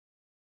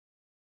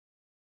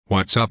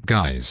What's up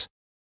guys?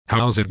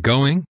 How's it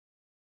going?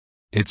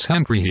 It's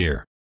Hentry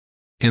here.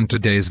 In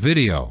today's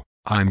video,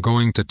 I'm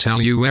going to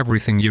tell you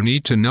everything you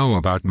need to know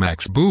about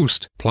Max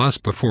Boost Plus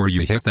before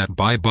you hit that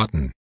buy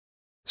button.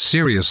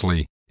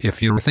 Seriously,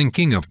 if you're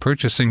thinking of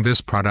purchasing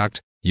this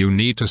product, you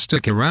need to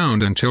stick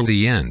around until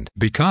the end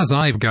because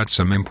I've got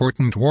some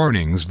important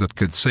warnings that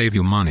could save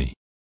you money.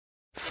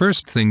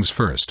 First things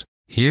first,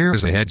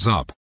 here's a heads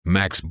up,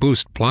 Max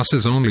Boost Plus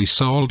is only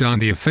sold on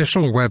the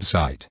official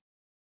website.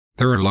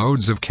 There are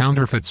loads of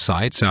counterfeit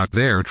sites out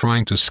there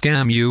trying to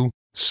scam you,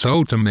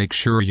 so to make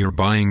sure you're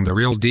buying the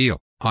real deal,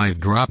 I've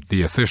dropped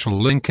the official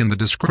link in the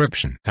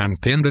description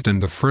and pinned it in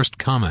the first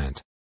comment.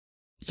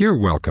 You're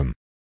welcome.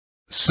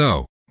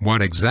 So,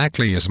 what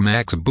exactly is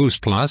Max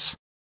Boost Plus?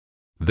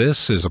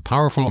 This is a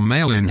powerful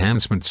male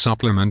enhancement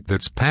supplement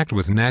that's packed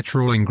with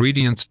natural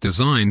ingredients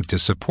designed to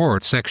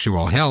support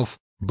sexual health,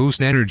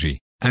 boost energy,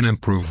 and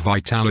improve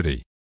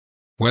vitality.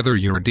 Whether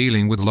you're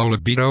dealing with low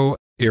libido,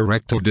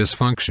 erectile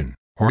dysfunction,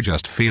 or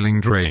just feeling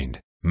drained,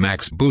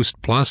 Max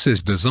Boost Plus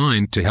is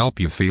designed to help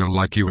you feel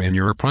like you're in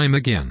your prime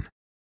again.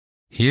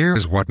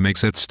 Here's what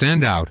makes it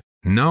stand out: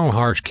 no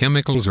harsh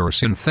chemicals or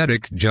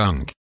synthetic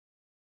junk.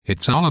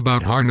 It's all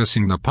about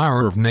harnessing the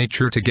power of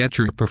nature to get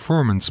your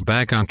performance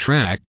back on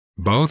track,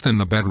 both in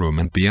the bedroom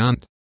and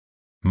beyond.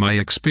 My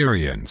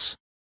experience.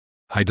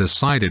 I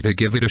decided to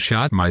give it a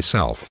shot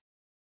myself.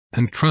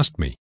 And trust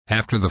me,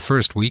 after the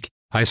first week,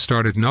 I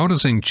started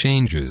noticing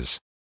changes.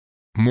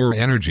 More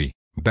energy,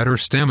 better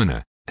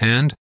stamina,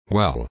 and,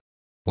 well,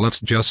 let's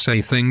just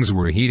say things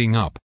were heating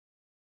up.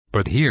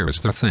 But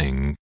here's the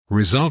thing,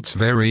 results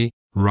vary,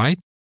 right?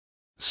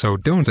 So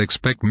don't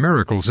expect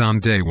miracles on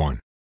day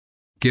one.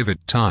 Give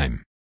it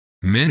time.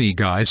 Many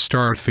guys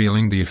start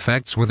feeling the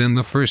effects within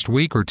the first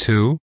week or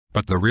two,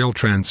 but the real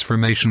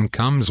transformation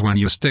comes when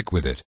you stick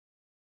with it.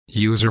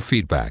 User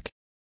feedback.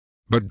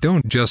 But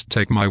don't just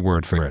take my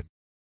word for it.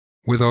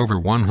 With over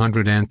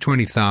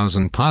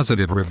 120,000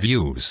 positive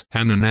reviews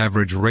and an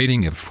average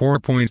rating of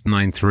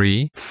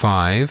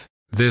 4.935,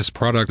 this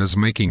product is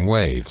making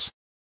waves.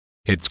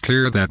 It's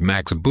clear that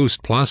Max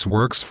Boost Plus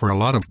works for a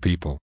lot of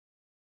people.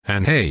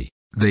 And hey,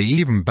 they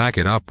even back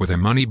it up with a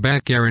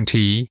money-back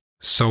guarantee,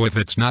 so if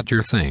it's not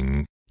your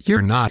thing,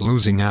 you're not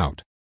losing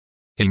out.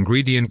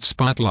 Ingredient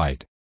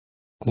Spotlight.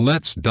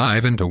 Let's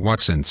dive into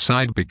what's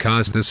inside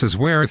because this is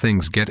where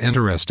things get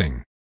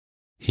interesting.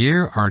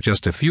 Here are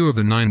just a few of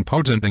the 9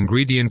 potent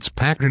ingredients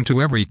packed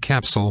into every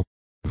capsule.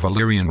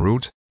 Valerian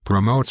root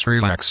promotes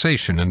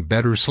relaxation and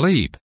better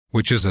sleep,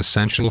 which is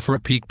essential for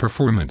peak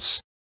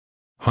performance.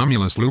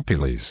 Humulus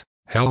lupilis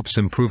helps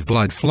improve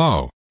blood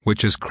flow,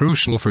 which is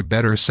crucial for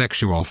better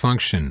sexual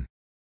function.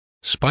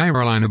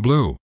 Spirulina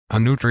blue, a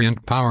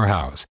nutrient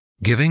powerhouse,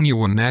 giving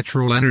you a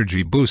natural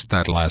energy boost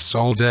that lasts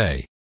all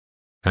day.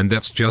 And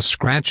that's just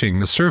scratching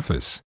the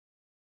surface.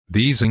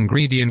 These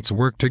ingredients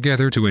work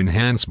together to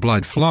enhance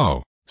blood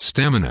flow,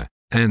 stamina,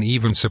 and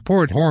even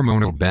support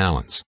hormonal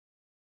balance.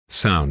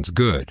 Sounds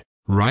good,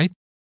 right?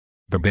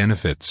 The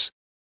benefits.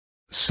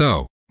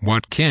 So,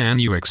 what can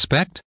you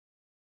expect?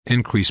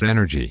 Increased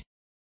energy.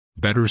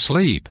 Better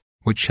sleep,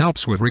 which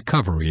helps with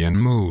recovery and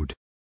mood.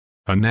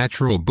 A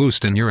natural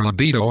boost in your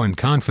libido and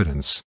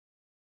confidence.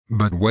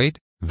 But wait,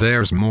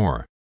 there's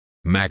more.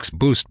 Max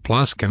Boost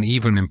Plus can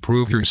even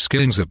improve your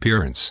skin's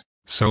appearance,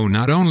 so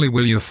not only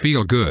will you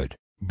feel good,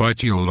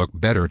 but you'll look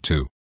better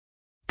too.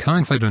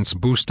 Confidence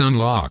boost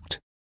unlocked.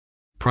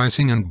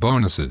 Pricing and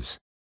bonuses.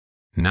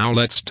 Now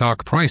let's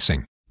talk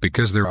pricing,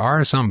 because there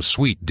are some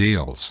sweet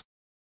deals.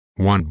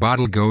 One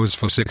bottle goes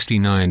for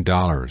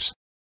 $69.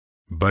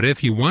 But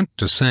if you want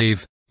to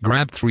save,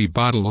 grab 3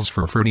 bottles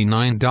for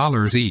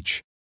 $39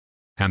 each.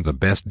 And the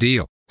best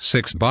deal,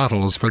 6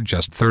 bottles for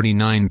just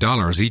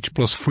 $39 each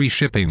plus free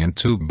shipping and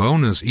 2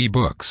 bonus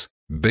ebooks,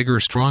 Bigger,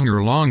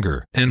 Stronger,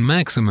 Longer, and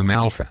Maximum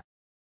Alpha.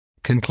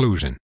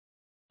 Conclusion.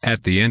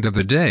 At the end of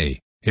the day,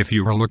 if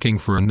you are looking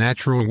for a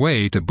natural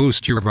way to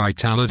boost your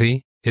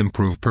vitality,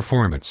 improve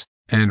performance,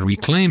 and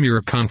reclaim your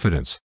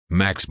confidence,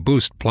 Max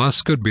Boost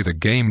Plus could be the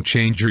game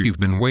changer you've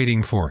been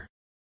waiting for.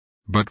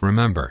 But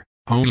remember,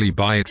 only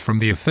buy it from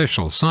the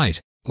official site,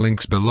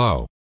 links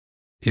below.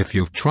 If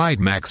you've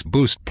tried Max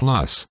Boost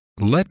Plus,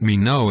 let me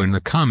know in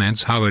the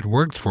comments how it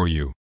worked for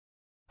you.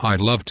 I'd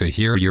love to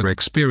hear your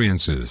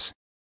experiences.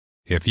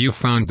 If you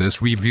found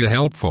this review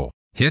helpful,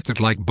 hit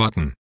that like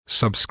button,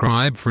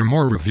 subscribe for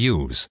more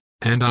reviews,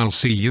 and I'll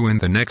see you in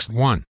the next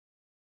one.